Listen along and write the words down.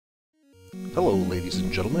Hello ladies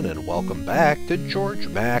and gentlemen, and welcome back to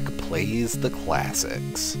Georg Mack Plays the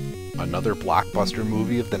Classics. Another blockbuster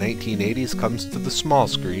movie of the 1980s comes to the small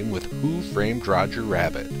screen with Who Framed Roger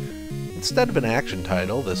Rabbit. Instead of an action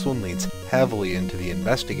title, this one leans heavily into the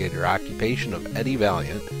investigator occupation of Eddie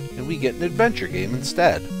Valiant, and we get an adventure game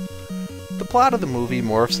instead. The plot of the movie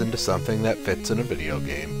morphs into something that fits in a video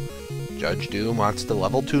game. Judge Doom wants to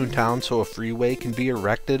level Toontown so a freeway can be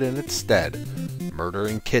erected in its stead. Murder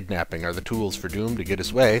and kidnapping are the tools for Doom to get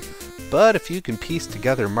his way, but if you can piece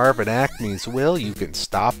together Marvin Acme's will, you can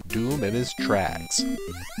stop Doom in his tracks.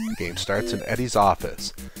 The game starts in Eddie's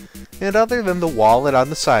office, and other than the wallet on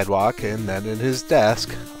the sidewalk and then in his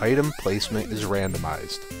desk, item placement is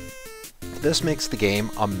randomized. This makes the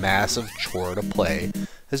game a massive chore to play,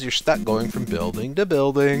 as you're stuck going from building to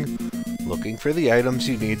building, looking for the items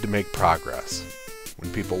you need to make progress.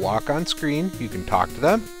 When people walk on screen, you can talk to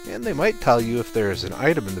them, and they might tell you if there is an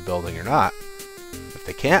item in the building or not. If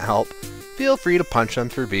they can't help, feel free to punch them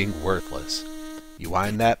for being worthless. You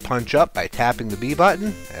wind that punch up by tapping the B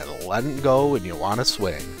button, and letting go when you want to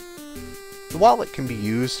swing. The wallet can be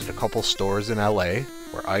used at a couple stores in LA,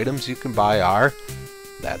 where items you can buy are,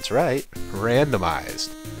 that's right,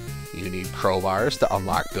 randomized. You need crowbars to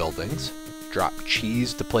unlock buildings, drop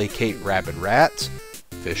cheese to placate rabid rats,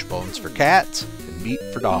 fish bones for cats, and meat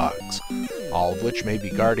for dogs, all of which may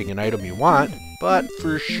be guarding an item you want, but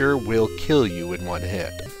for sure will kill you in one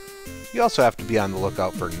hit. You also have to be on the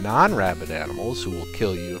lookout for non-rabid animals who will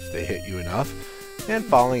kill you if they hit you enough, and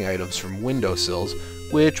falling items from windowsills,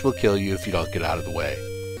 which will kill you if you don't get out of the way.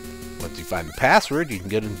 Once you find the password, you can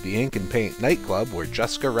get into the Ink and Paint nightclub, where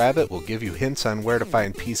Jessica Rabbit will give you hints on where to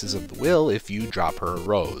find pieces of the will if you drop her a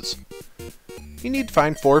rose. You need to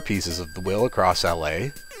find 4 pieces of the will across LA,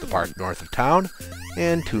 the park north of town,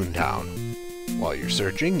 and Toontown. While you're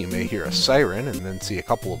searching, you may hear a siren and then see a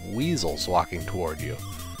couple of weasels walking toward you,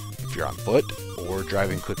 if you're on foot, or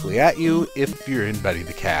driving quickly at you if you're in Betty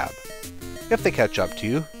the Cab. If they catch up to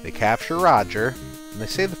you, they capture Roger, and they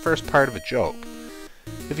say the first part of a joke.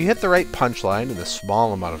 If you hit the right punchline in the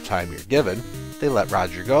small amount of time you're given, they let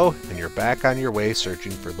Roger go, and you're back on your way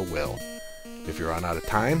searching for the will. If you run out of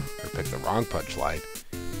time, or pick the wrong punchline,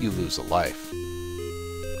 you lose a life.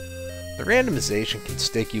 The randomization can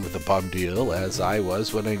stick you with a bum deal, as I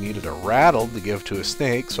was when I needed a rattle to give to a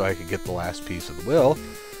snake so I could get the last piece of the will,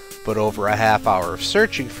 but over a half hour of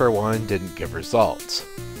searching for one didn't give results.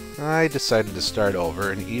 I decided to start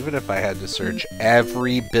over, and even if I had to search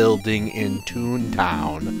every building in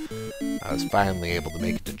Toontown, I was finally able to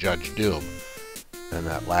make it to Judge Doom. And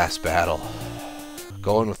that last battle,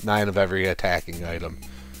 going with 9 of every attacking item.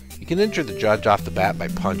 You can injure the judge off the bat by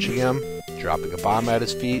punching him, dropping a bomb at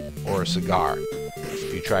his feet, or a cigar.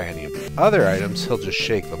 If you try any of the other items, he'll just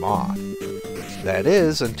shake them off. That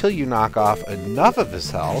is, until you knock off enough of his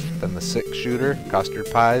health, then the 6-shooter, custard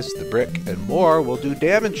pies, the brick, and more will do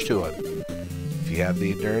damage to him. If you have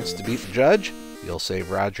the endurance to beat the judge, you'll save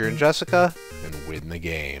Roger and Jessica and win the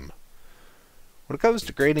game. When it comes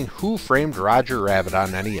to grading Who Framed Roger Rabbit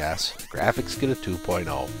on NES, graphics get a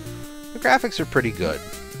 2.0. The graphics are pretty good.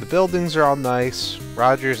 The buildings are all nice,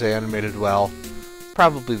 Roger's animated well,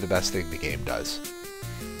 probably the best thing the game does.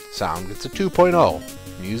 Sound gets a 2.0.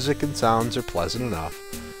 Music and sounds are pleasant enough.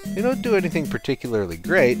 They don't do anything particularly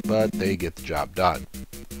great, but they get the job done.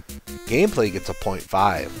 Gameplay gets a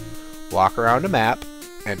 0.5. Walk around a map,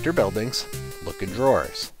 enter buildings, look in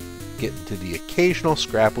drawers. Get into the occasional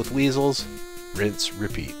scrap with weasels, rinse,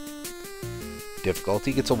 repeat.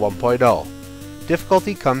 Difficulty gets a 1.0.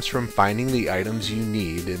 Difficulty comes from finding the items you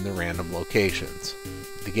need in the random locations.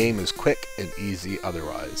 The game is quick and easy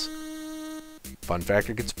otherwise. Fun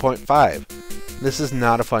factor gets a 0.5. This is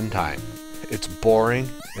not a fun time. It's boring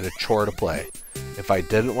and a chore to play. If I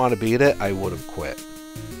didn't want to beat it, I would have quit.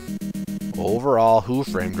 Overall, Who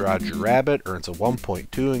Framed Roger Rabbit earns a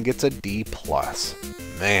 1.2 and gets a D+.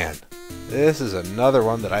 Man, this is another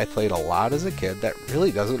one that I played a lot as a kid that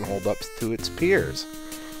really doesn't hold up to its peers.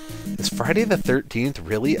 Is Friday the 13th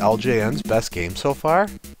really LJN's best game so far?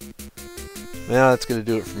 Well, that's going to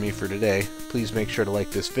do it for me for today. Please make sure to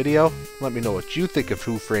like this video, let me know what you think of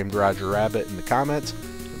Who Framed Roger Rabbit in the comments,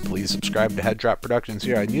 and please subscribe to Head Drop Productions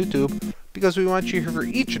here on YouTube, because we want you here for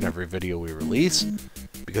each and every video we release,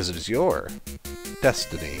 because it is your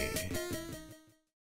destiny.